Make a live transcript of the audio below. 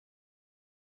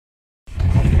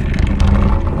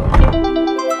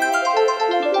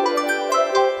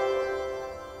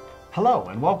Hello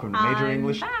and welcome to Major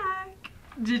English. Back.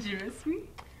 Did you miss me?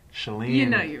 Shalene. You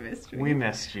know you missed me. We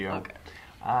missed you. Okay.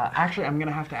 Actually, I'm going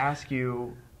to have to ask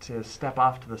you to step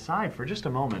off to the side for just a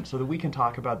moment so that we can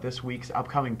talk about this week's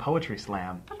upcoming Poetry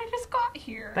Slam. But I just got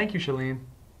here. Thank you, Shalene.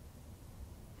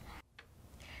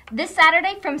 This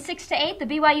Saturday from 6 to 8, the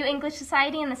BYU English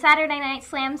Society and the Saturday Night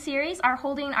Slam series are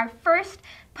holding our first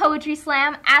Poetry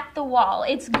Slam at the Wall.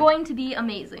 It's going to be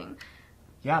amazing.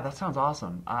 Yeah, that sounds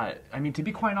awesome. I mean, to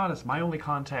be quite honest, my only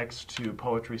context to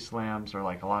poetry slams are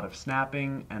like a lot of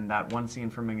snapping and that one scene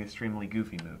from an extremely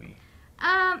goofy movie.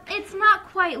 It's not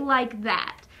quite like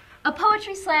that. A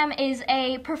poetry slam is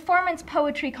a performance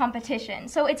poetry competition,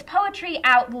 so it's poetry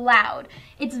out loud.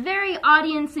 It's very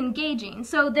audience engaging,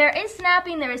 so there is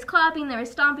snapping, there is clapping, there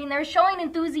is stomping, there is showing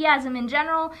enthusiasm in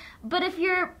general, but if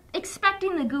you're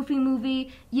expecting the goofy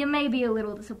movie, you may be a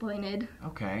little disappointed.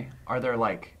 Okay.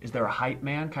 Is there a hype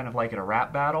man, kind of like at a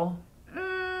rap battle?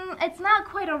 It's not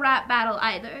quite a rap battle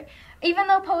either. Even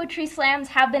though poetry slams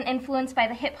have been influenced by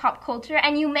the hip-hop culture,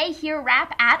 and you may hear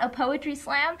rap at a poetry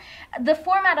slam, the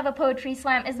format of a poetry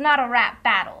slam is not a rap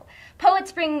battle.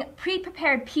 Poets bring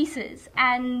pre-prepared pieces,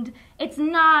 and it's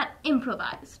not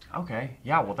improvised. Okay.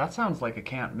 Yeah, well, that sounds like a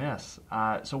can't miss.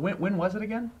 So when was it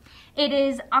again? It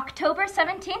is October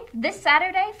 17th, this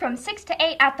Saturday, from 6 to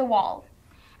 8 at the Wall.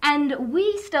 And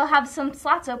we still have some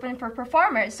slots open for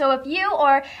performers. So if you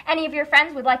or any of your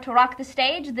friends would like to rock the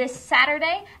stage this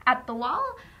Saturday at the Wall,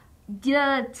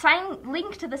 the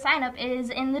link to the sign-up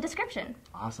is in the description.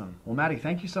 Awesome. Well, Maddie,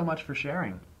 thank you so much for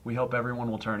sharing. We hope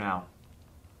everyone will turn out.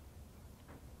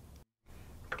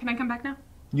 Can I come back now?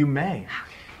 You may.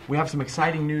 We have some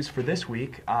exciting news for this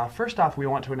week. First off, we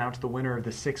want to announce the winner of the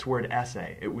 6-word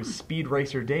essay. It was Speed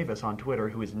Racer Davis on Twitter,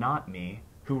 who is not me,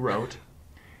 who wrote,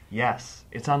 "Yes,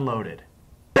 it's unloaded.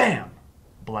 Bam!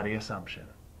 Bloody assumption."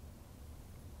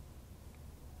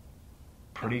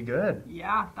 Pretty good.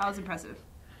 Yeah, that was impressive.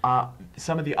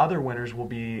 Some of the other winners will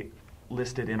be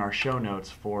listed in our show notes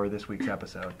for this week's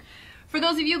episode. For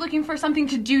those of you looking for something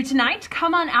to do tonight,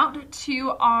 come on out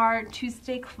to our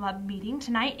Tuesday club meeting.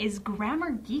 Tonight is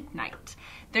Grammar Geek Night.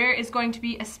 There is going to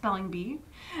be a spelling bee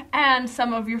and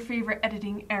some of your favorite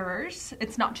editing errors.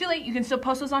 It's not too late. You can still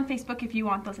post those on Facebook if you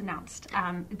want those announced.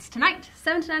 It's tonight,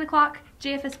 7 to 9 o'clock,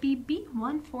 JFSB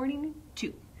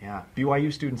B142. Yeah,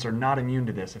 BYU students are not immune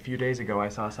to this. A few days ago, I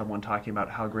saw someone talking about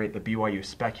how great the BYU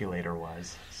Speculator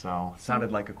was. So,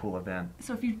 sounded like a cool event.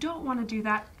 So if you don't want to do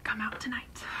that, come out tonight.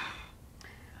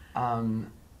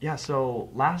 Yeah, so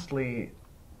lastly,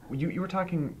 you were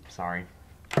talking, sorry.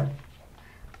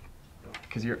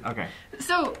 Because you're, okay.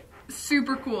 So,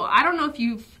 super cool. I don't know if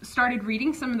you've started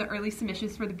reading some of the early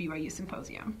submissions for the BYU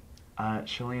Symposium.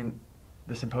 Shalene,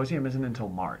 the symposium isn't until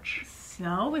March.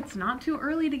 So, it's not too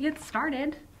early to get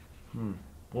started.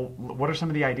 Well, what are some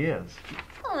of the ideas?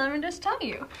 Well, let me just tell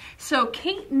you. So,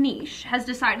 Kate Niche has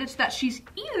decided that she's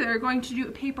either going to do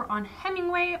a paper on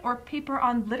Hemingway or a paper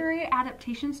on literary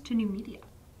adaptations to new media.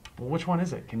 Well, which one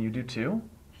is it? Can you do two?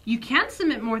 You can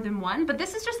submit more than one, but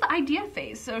this is just the idea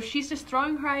phase. So she's just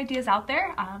throwing her ideas out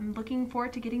there. I'm looking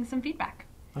forward to getting some feedback.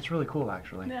 That's really cool,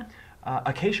 actually. Yeah.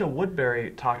 Acacia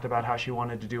Woodbury talked about how she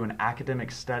wanted to do an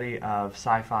academic study of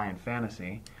sci-fi and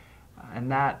fantasy,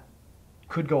 and that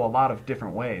could go a lot of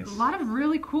different ways. A lot of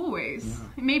really cool ways. Yeah.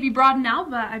 It may be broad now,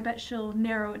 but I bet she'll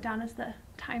narrow it down as the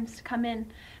times to come in.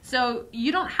 So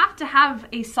you don't have to have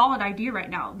a solid idea right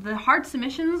now. The hard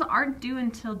submissions aren't due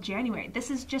until January. This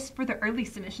is just for the early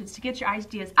submissions to get your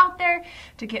ideas out there,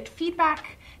 to get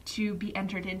feedback, to be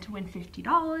entered in to win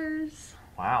 $50.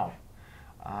 Wow.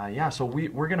 Yeah, so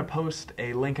we're going to post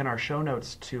a link in our show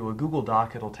notes to a Google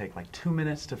Doc. It'll take like 2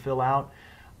 minutes to fill out.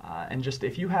 And just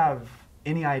if you have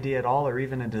any idea at all or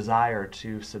even a desire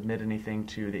to submit anything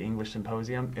to the English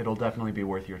Symposium, it'll definitely be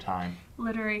worth your time.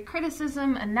 Literary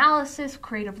criticism, analysis,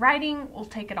 creative writing, we'll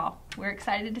take it all. We're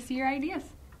excited to see your ideas.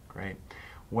 Great.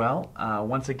 Well,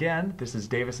 once again, this is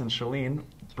Davis and Shalene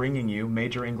bringing you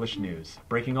Major English News,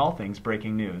 breaking all things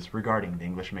breaking news regarding the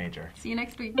English major. See you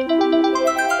next week.